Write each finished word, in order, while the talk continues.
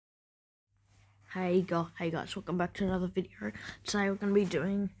Hey guys, welcome back to another video. Today we're going to be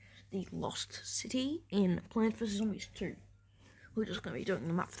doing the Lost City in Plants vs Zombies 2. We're just going to be doing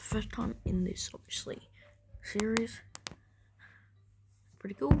the map for the first time in this, obviously, series.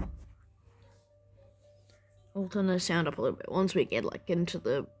 Pretty cool. I'll turn the sound up a little bit once we get into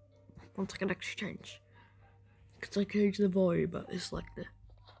the... Once I can actually change. Because I change the volume, but it's like the...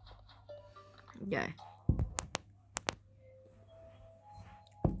 Yeah.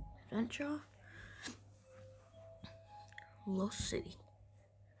 Adventure. Lost City.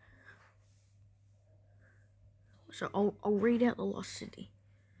 So I'll read out the Lost City.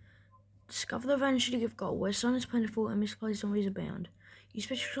 Discover the vanished city of gold, where sun is plentiful and misplaced zombies abound. Use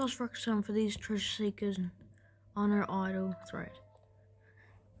special class rock stone for these treasure seekers and honor idle threat.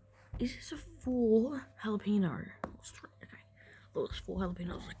 Is this a 4 jalapeno? It's 3, okay. Oh, it's 4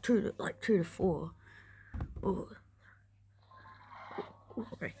 jalapenos, like 2 to 4. Oh.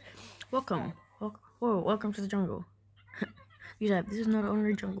 Okay. Welcome to the jungle. You say, this is not an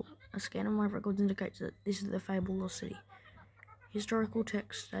ordinary jungle. A scan of my records indicates that this is the fabled Lost City. Historical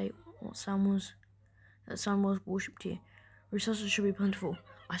texts state that sun was worshipped here. Resources should be plentiful.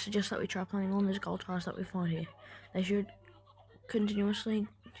 I suggest that we try planting all those gold tiles that we find here. They should continuously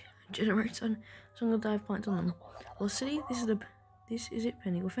generate single dive plants on them. Lost City, this is it,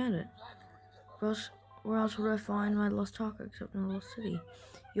 Penny. We found it. Where else would I find my lost taco except in the Lost City?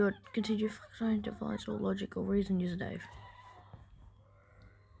 Your continued flexion defies all logic or reason, user Dave.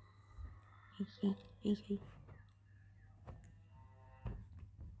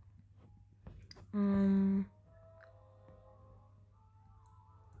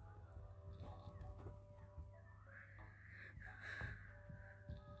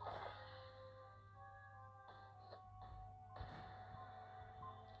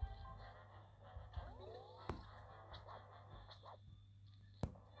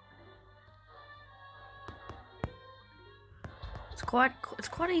 It's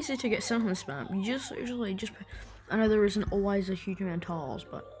quite easy to get some on this map. You usually just I know there isn't always a huge amount of tiles,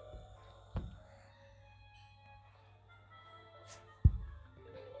 but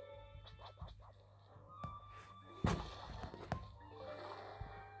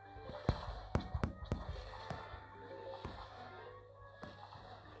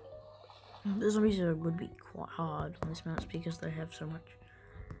the zombies would be quite hard on this map because they have so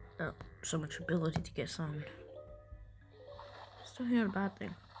much ability to get summoned. Still not a bad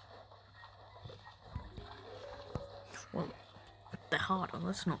thing. Well, they're harder,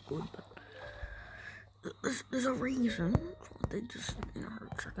 that's not good, but there's a reason why they just,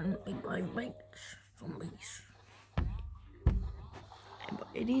 chucking big bait zombies. But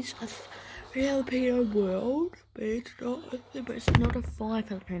it is a jalapeno world, but it's not a 5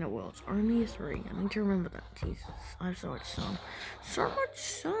 jalapeno world, it's only a 3. I need to remember that. Jesus, I have so much sun. So much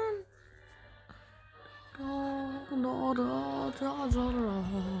sun! I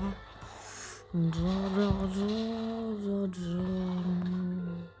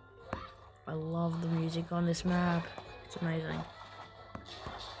love the music on this map. It's amazing.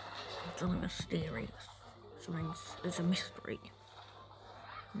 It's really mysterious. It's a mystery.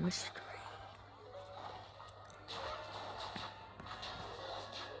 Mystery.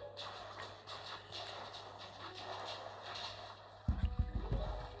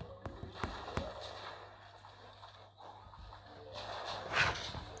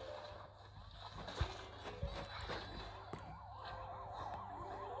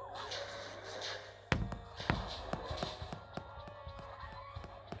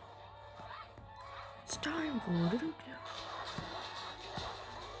 It's time for a little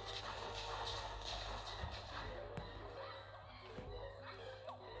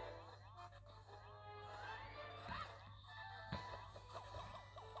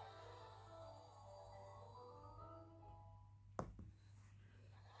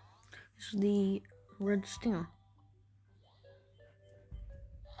This is the red stinger.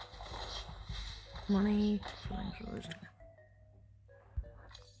 Money,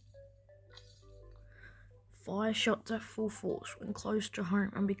 fire shots at full force when close to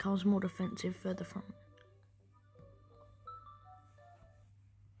home and becomes more defensive further from it.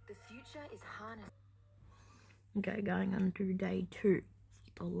 The future is harnessed. Okay, going on to day 2,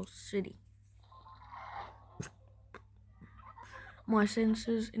 the Lost City. My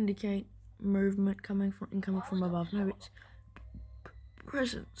sensors indicate movement incoming from above. Maybe it's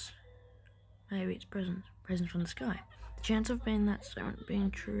presence. Maybe it's presence from the sky. The chance of that statement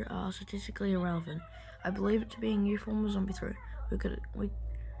being true are statistically irrelevant. I believe it to be a new form of zombie threat. We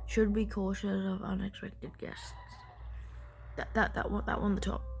should be cautious of unexpected guests. That one on the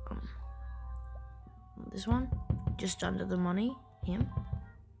top. This one, just under the money, him.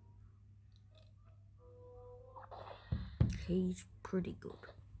 he's pretty good.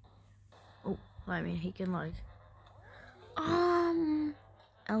 Oh, I mean, he can like,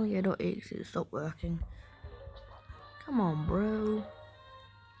 Elliot.exe stop working. Come on, bro.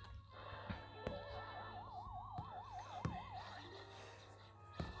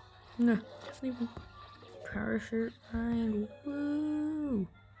 No, doesn't even parachute rain. Woo!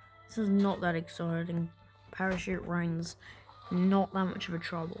 This is not that exciting. Parachute rain's not that much of a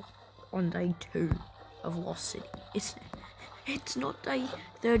trouble on day 2 of Lost City. It's not day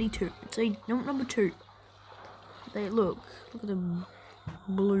 32. It's day number 2. Look at the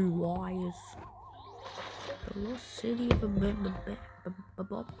blue wires. The Lost City of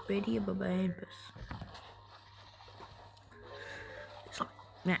Betty of Babambus. It's like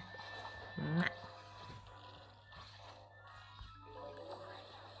nah.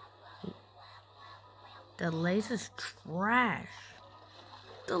 The laser's trash.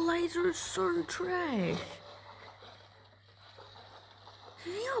 The laser is so trash.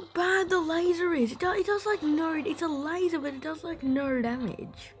 See how bad the laser is? It does like no, it's a laser, but it does like no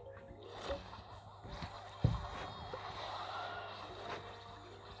damage.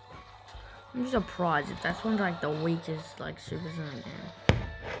 I'm surprised if that's one of like the weakest like supers in the game.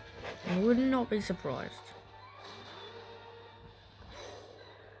 I would not be surprised.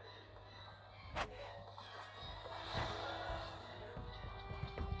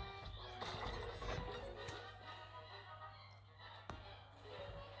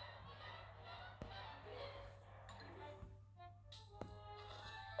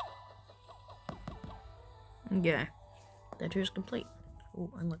 Yeah, that is complete.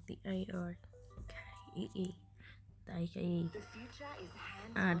 Oh, unlock the AIKE. The AKE. The future is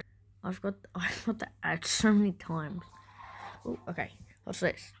Add. I've got the add so many times. Oh, okay. What's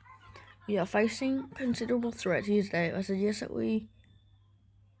this? We are facing considerable threats today. I suggest that we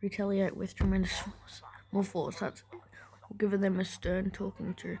retaliate with tremendous force. More force. That's giving them a stern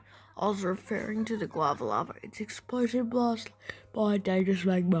talking to. I was referring to the guava lava. It's explosive blast by dangerous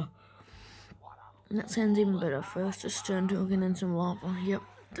magma. That sounds even better. First a stern talking, then some lava. Yep.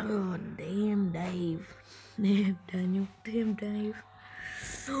 Oh, damn Dave. Damn Daniel. Damn Dave.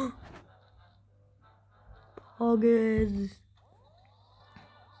 Poggers.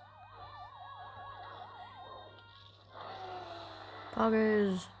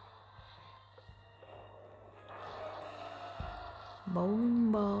 Poggers.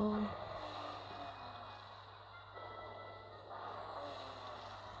 Bowling ball.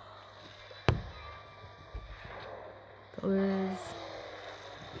 Poggers.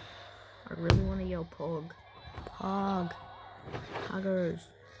 I really want to yell Pog. Pog. Poggers.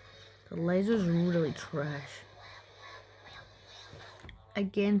 The laser's really trash.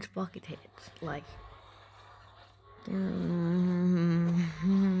 Against bucket heads. Like.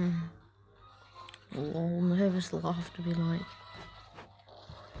 Lol, nervous laugh to be like.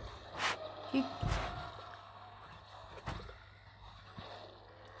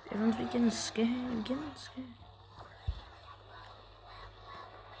 Everyone's getting scared.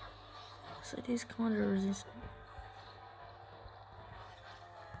 So it is kind of resistant.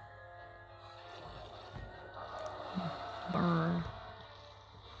 Burn.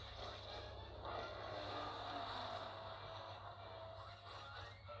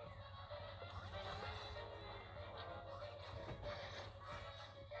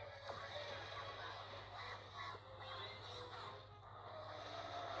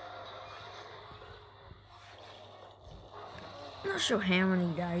 I'm not sure how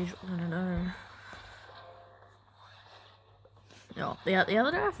many days we're gonna do. Oh, the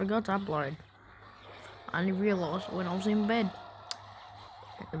other day I forgot to upload. I only realised when I was in bed.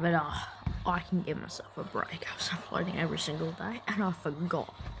 But I can give myself a break. I was uploading every single day and I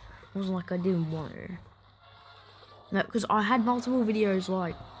forgot. It wasn't like I didn't want to. No, because I had multiple videos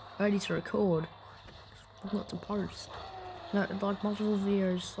like ready to record. Not to post. No, like multiple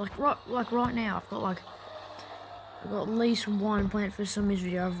videos. Like right now I've got at least one Plant for Zombies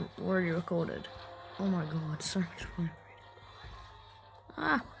video I've already recorded. Oh my god, so much Plant.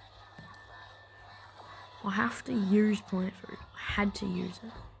 Ah. I have to use plant food. I had to use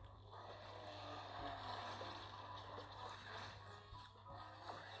it.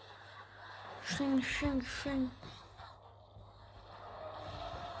 Shing, shing, shing.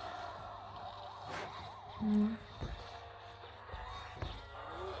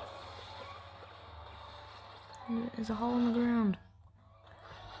 There's a hole in the ground.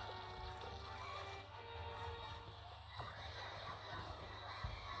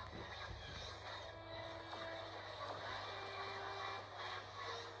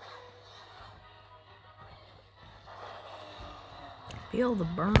 Feel the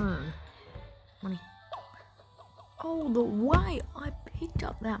burn. Money. Oh, the way I picked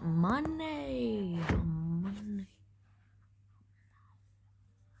up that money. Money.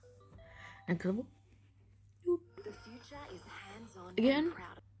 Incredible. The future is hands-on Again? and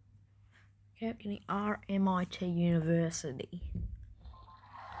proud. Captain RMIT University.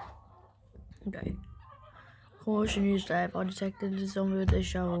 Okay. Caution news Dave. I detected a zombie with a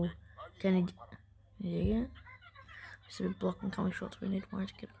shovel. Can he get it? It's a bit blocking coming shots. We need one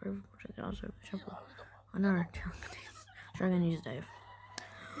to get over. Check it out. So shovel. I know. Dragon news Dave.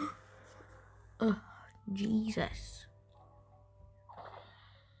 Ugh, Jesus.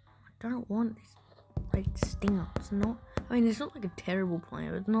 I don't want this like stinger. It's not. I mean, it's not like a terrible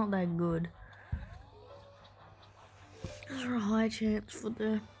plan, but it's not that good. There's a high chance for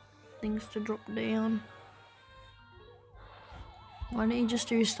the things to drop down. Why don't you just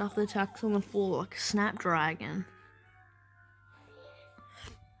do stuff that attacks on the floor like a snapdragon?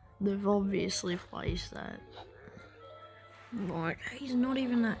 They've obviously placed that. Like, he's not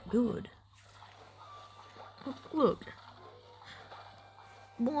even that good. Look.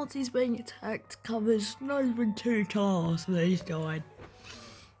 Once he's being attacked, covers not even 2 tiles and he's died.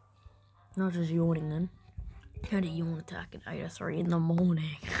 Not just yawning then. How do you want to attack at 8 or 3 in the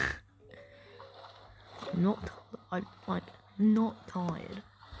morning? Not tired.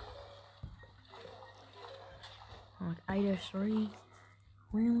 Like 8 or 3?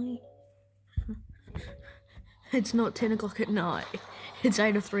 Really? It's not 10 o'clock at night. It's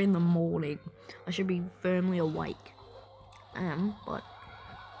 8 or 3 in the morning. I should be firmly awake. I am, but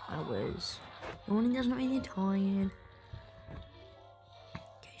I was. Yawning doesn't mean you're tired.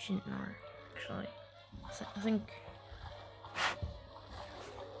 Okay, no, actually. I think.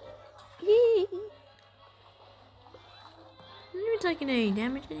 I'm not even taking any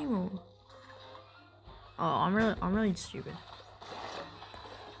damage anymore. Oh, I'm really stupid.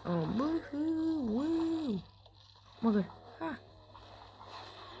 Oh, woohoo, woo! Oh my god. Ah.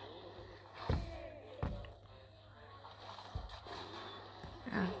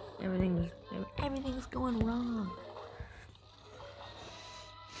 Ah, everything's going wrong.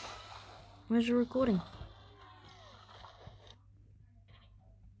 Where's the recording?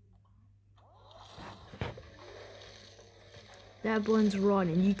 That one's right,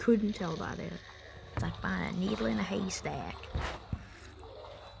 and you couldn't tell that out. It's like finding a needle in a haystack.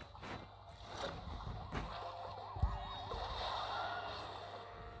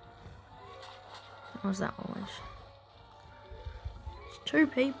 How's that noise? It's 2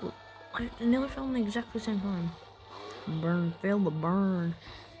 people. I nearly fell in exactly the same time. Burn, feel the burn.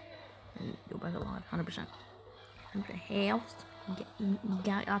 And go back alive, 100%. 100 health. You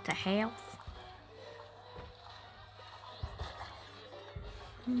got the health.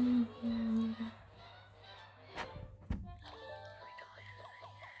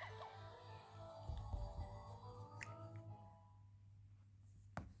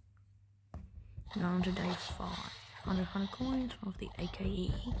 Now on to day 5. 100 coins of the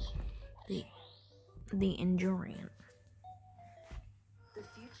AKE. The Endurance. The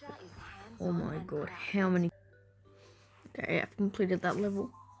future is hands-on. Oh my god, how many? Okay, I've completed that level.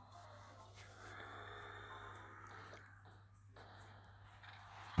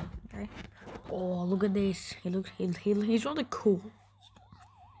 Okay. Oh, look at this. He's rather cool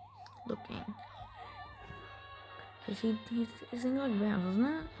looking. Cause his thing like bounce, doesn't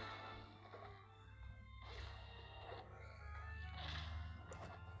it?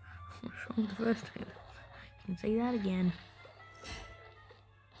 What's wrong with the first time? You can see that again.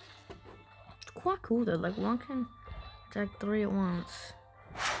 It's quite cool though, like one can attack 3 at once.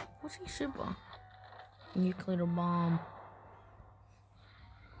 What's he super? Nuclear bomb.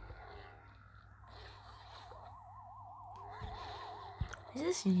 Is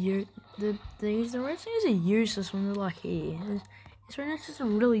this the rest things are useless when they're like here. It's right next to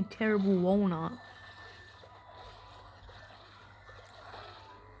some really terrible walnut.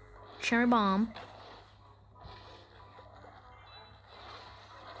 Cherry bomb.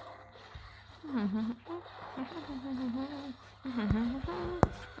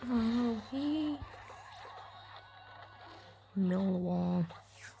 Middle of the wall.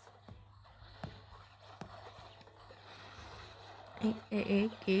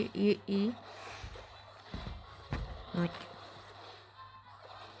 Like.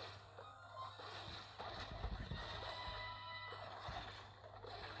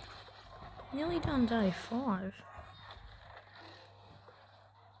 Nearly done day 5.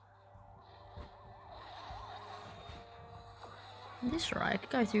 This right, I could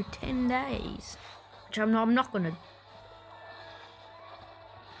go through 10 days. Which I'm not gonna.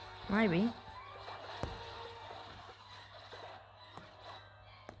 Maybe.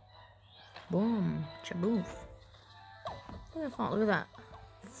 Boom. Chaboof. That's fine, look at that.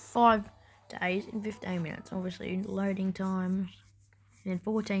 5 days in 15 minutes. Obviously, loading time in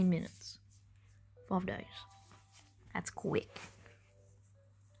 14 minutes. 5 days. That's quick.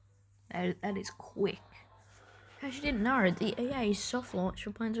 That is quick. As you didn't know, the EA soft launch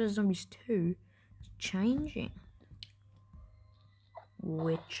for Plants vs Zombies 2 is changing,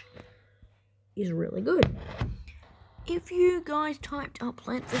 which is really good. If you guys typed up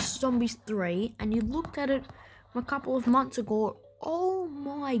Plants vs Zombies 3 and you looked at it a couple of months ago, oh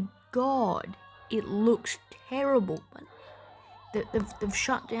my god, it looks terrible. But they've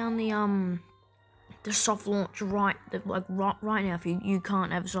shut down the soft launch right now. If you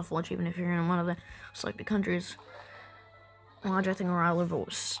can't have a soft launch even if you're in one of the selected countries. Well, I don't think where I live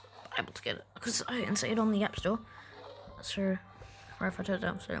was able to get it because I didn't see it on the App Store. So, right if I turned it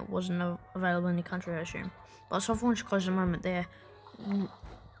down, so it wasn't available in the country, I assume. But soft launch closed the moment they're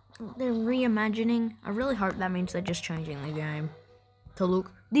reimagining. I really hope that means they're just changing the game to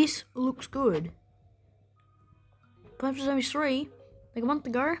look. This looks good. Plants vs Zombies 3, like a month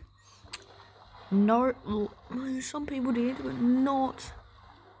ago. No, some people did, but not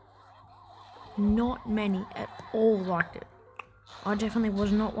many at all liked it. I definitely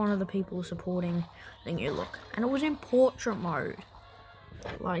was not one of the people supporting the new look, and it was in portrait mode.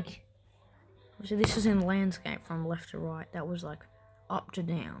 Like, so this is in landscape from left to right. That was like up to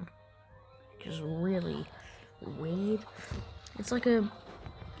down, which is really weird. It's like you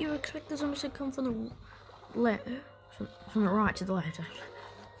expect the zombies to come from the left, from the right to the left.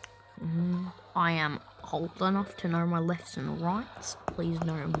 I am old enough to know my lefts and rights. Please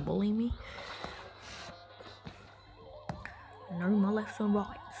don't bully me. I know my lefts and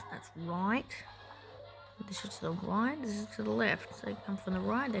rights. That's right. This is to the right, this is to the left. So they come from the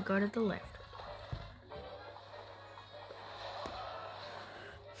right, they go to the left.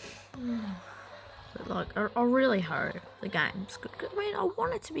 But like, I really hope the game's good. I mean, I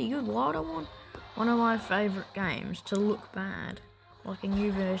want it to be good. Why would I want one of my favourite games to look bad? Like a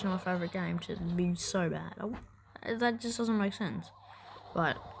new version of my favourite game to be so bad. That just doesn't make sense.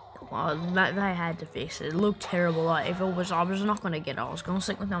 But, well, they had to fix it. It looked terrible. Like, if it was, I was not going to get it. I was going to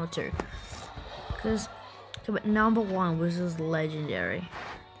stick with number 2. But number 1 was just legendary.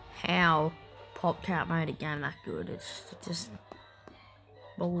 How PopCap made a game that good. It just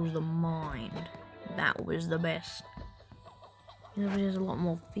blows the mind. That was the best. You know, there's a lot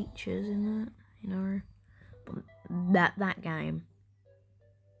more features in that, you know. But that game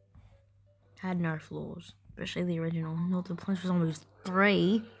had no flaws, especially the original. Not the Plants vs Zombies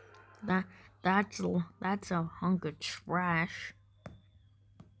 3. That's a hunk of trash.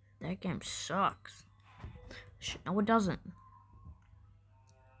 That game sucks. No, it doesn't.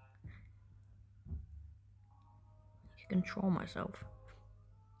 I can control myself.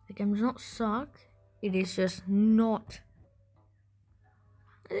 The game does not suck. It is just not.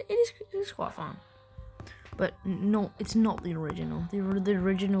 It is quite fun, but no, it's not the original. The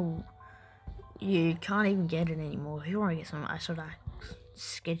original. You can't even get it anymore. If you want to get some sort of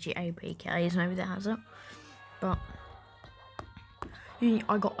sketchy APKs, maybe that has it. But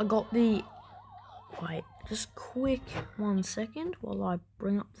I got the. Wait, just quick 1 second while I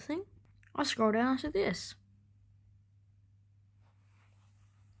bring up the thing. I scroll down to this.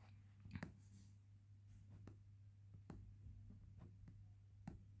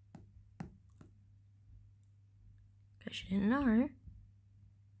 In case you didn't know.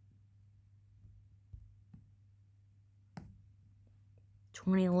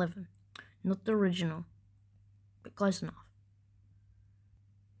 $2011, not the original, but close enough.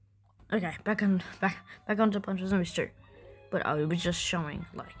 Okay, back onto Plants vs Zombies 2, but I was just showing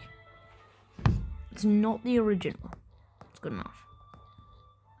like it's not the original. It's good enough.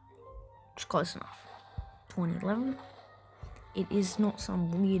 It's close enough. 2011. It is not some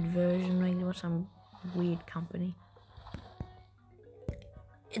weird version made by some weird company.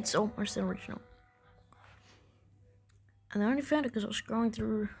 It's almost the original. And I only found it because I was scrolling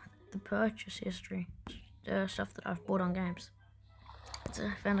through the purchase history, stuff that I've bought on games. So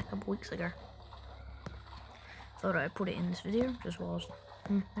I found it a couple weeks ago. Thought I'd put it in this video, just while I was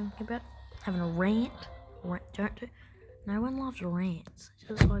thinking about having a rant. Don't do. No one loves rants. It's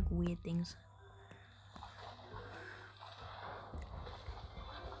just like weird things.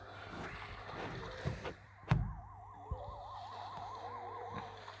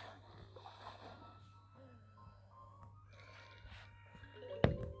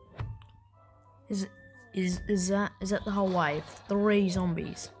 Is that the whole wave? 3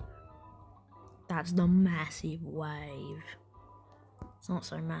 zombies. That's the massive wave. It's not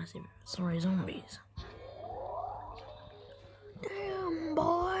so massive. It's 3 zombies. Damn,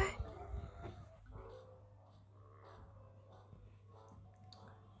 boy.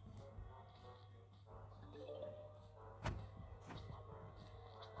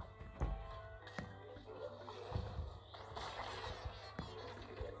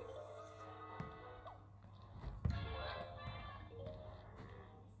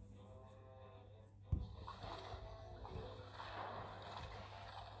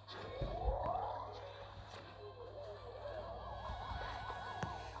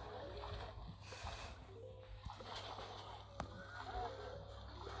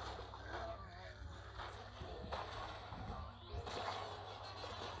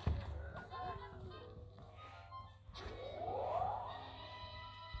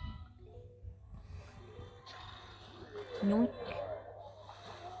 Yoink.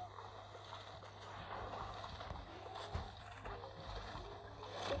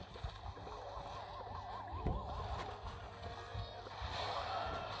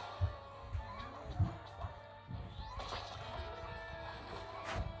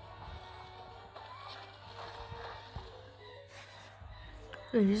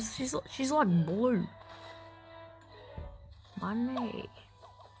 She's like blue. Money.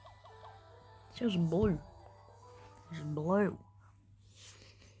 She's blue. She's blue.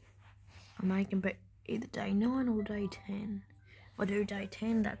 I can pick either day 9 or day 10. If I do day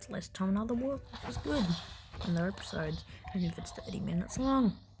 10, that's less time in other work, which is good. And their episodes, and if it's 30 minutes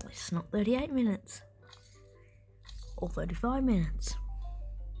long, it's not 38 minutes. Or 35 minutes.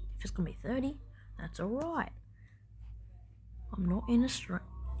 If it's gonna be 30, that's alright. I'm not in a strike.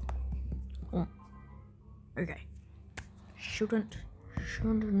 Oh. Okay. Should.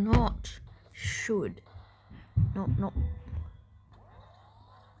 Not.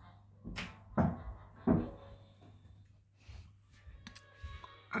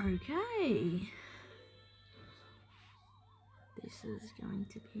 Okay. This is going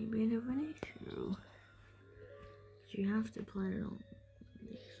to be a bit of an issue. You have to plan it on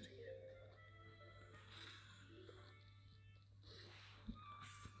next.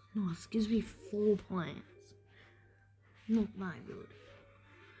 Nice, gives me 4 plants. Not that good.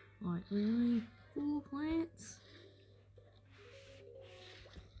 Like, really? 4 plants?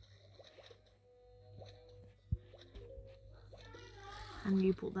 And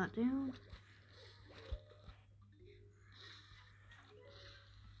you put that down.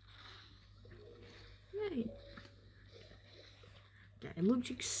 Right. Okay, it looks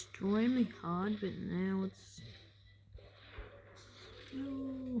extremely hard, but now it's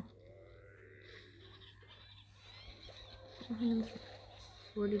still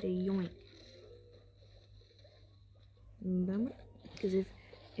ready to yoink. Damn it. Because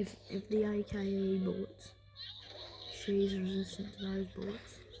if the AKE bullets, she's resistant to those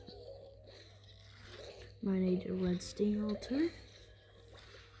bullets. Might need a red stinger or 2.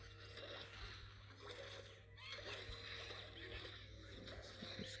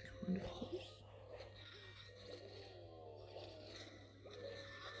 Just kind of close.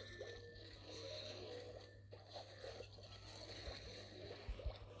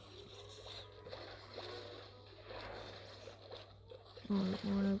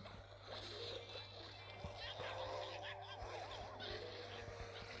 Wanna.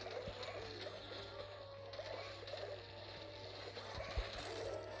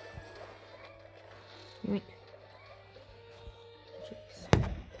 Yoink. Jeez.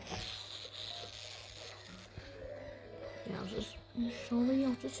 Yeah, I was just sorry. I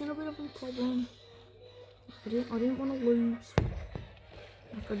was just in a bit of a problem. I didn't want to lose.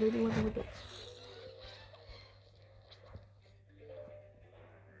 After I did the level with it.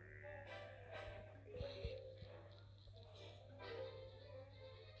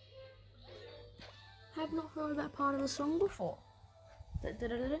 I've not heard that part of the song before.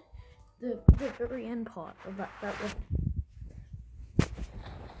 The very end part of that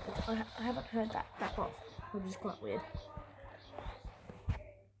I haven't heard that part, which is quite weird.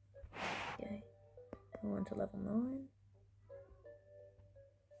 Okay, we're on to level 9.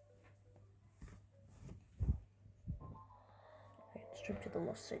 Okay, straight to the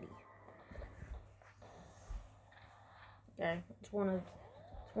Lost City. Okay, it's one of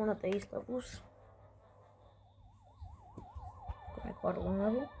these levels. Quite a long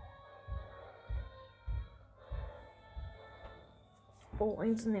level. All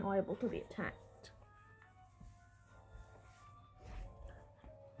lanes are now able to be attacked.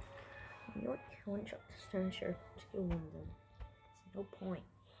 Yoink, one shot to stone sure to kill one of them. It's no point.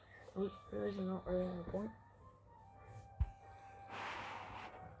 Oh, there is not really no point.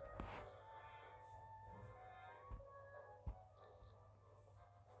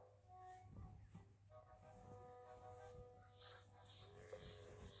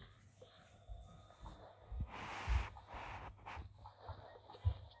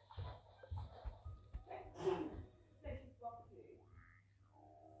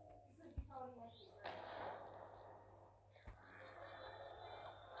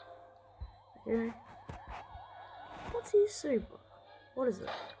 Yeah. What's his super? What is it?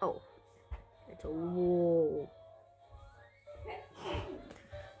 Oh, it's a wall.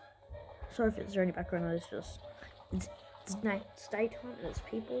 Sorry if it's any background noise. It's daytime and there's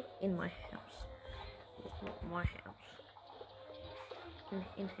people in my house. Not my house.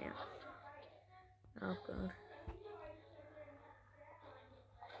 In house. Oh god.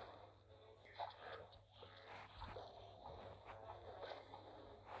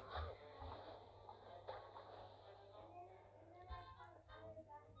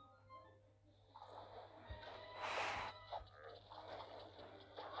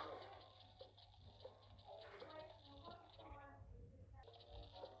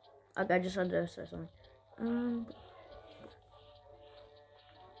 I just had to say something.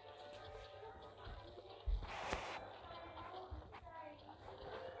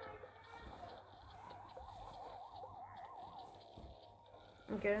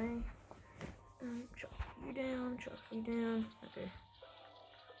 Okay. Chop you down, chop you down. Okay.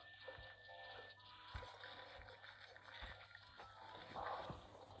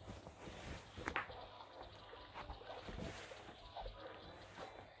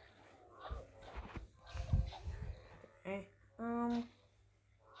 Okay.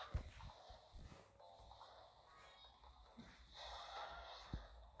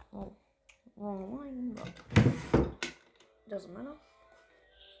 Oh, wrong line, but doesn't matter.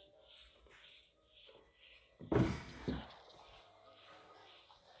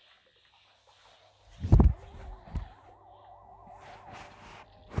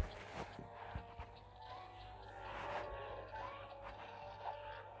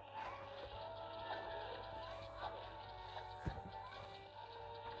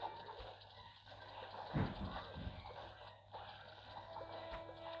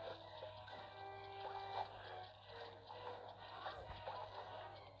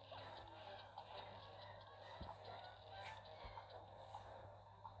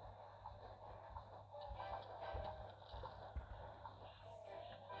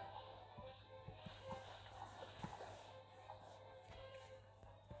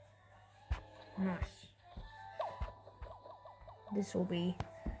 Nice. This will be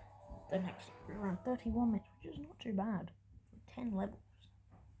the next around 31 minutes, which is not too bad. 10 levels.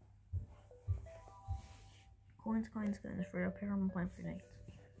 Coins, free up here. I'm playing for dates.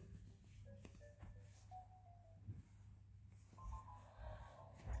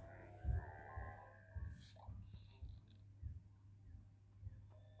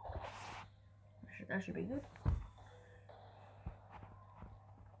 That should be good.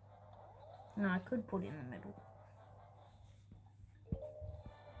 No, I could put it in the middle.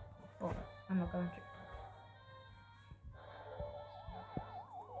 But I'm not going to.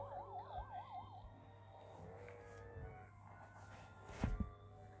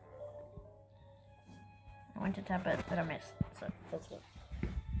 I went to tap it, but I missed. So that's what.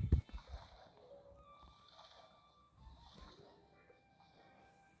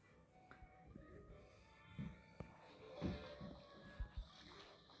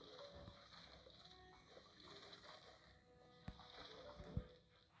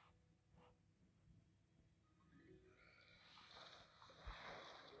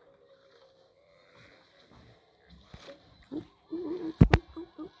 Ooh.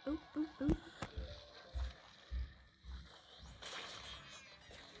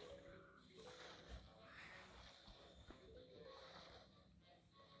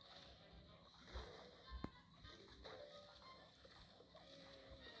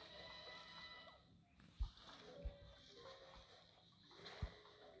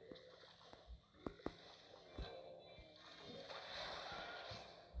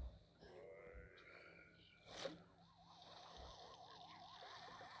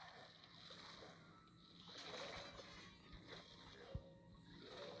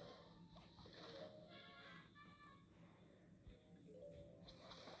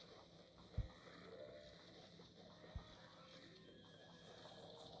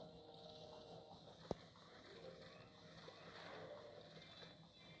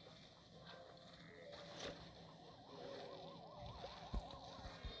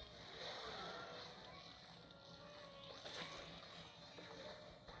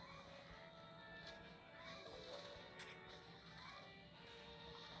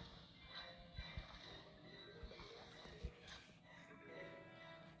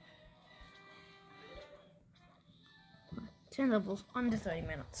 10 levels, under 30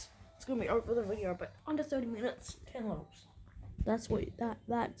 minutes. It's gonna be over the video, but under 30 minutes, 10 levels. That's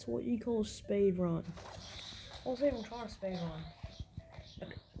what you call a speed run. I was even trying to speed run, but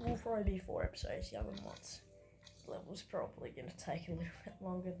it will probably be 4 episodes. The other ones, the level's probably gonna take a little bit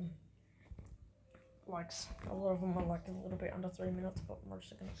longer than. Like a lot of them are like a little bit under 3 minutes, but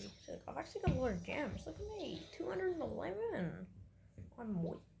most are gonna be. I've actually got a lot of gems. Look at me, 211. I'm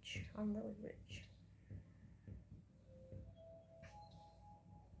rich. I'm really rich.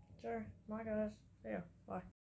 So, my guys, yeah, bye.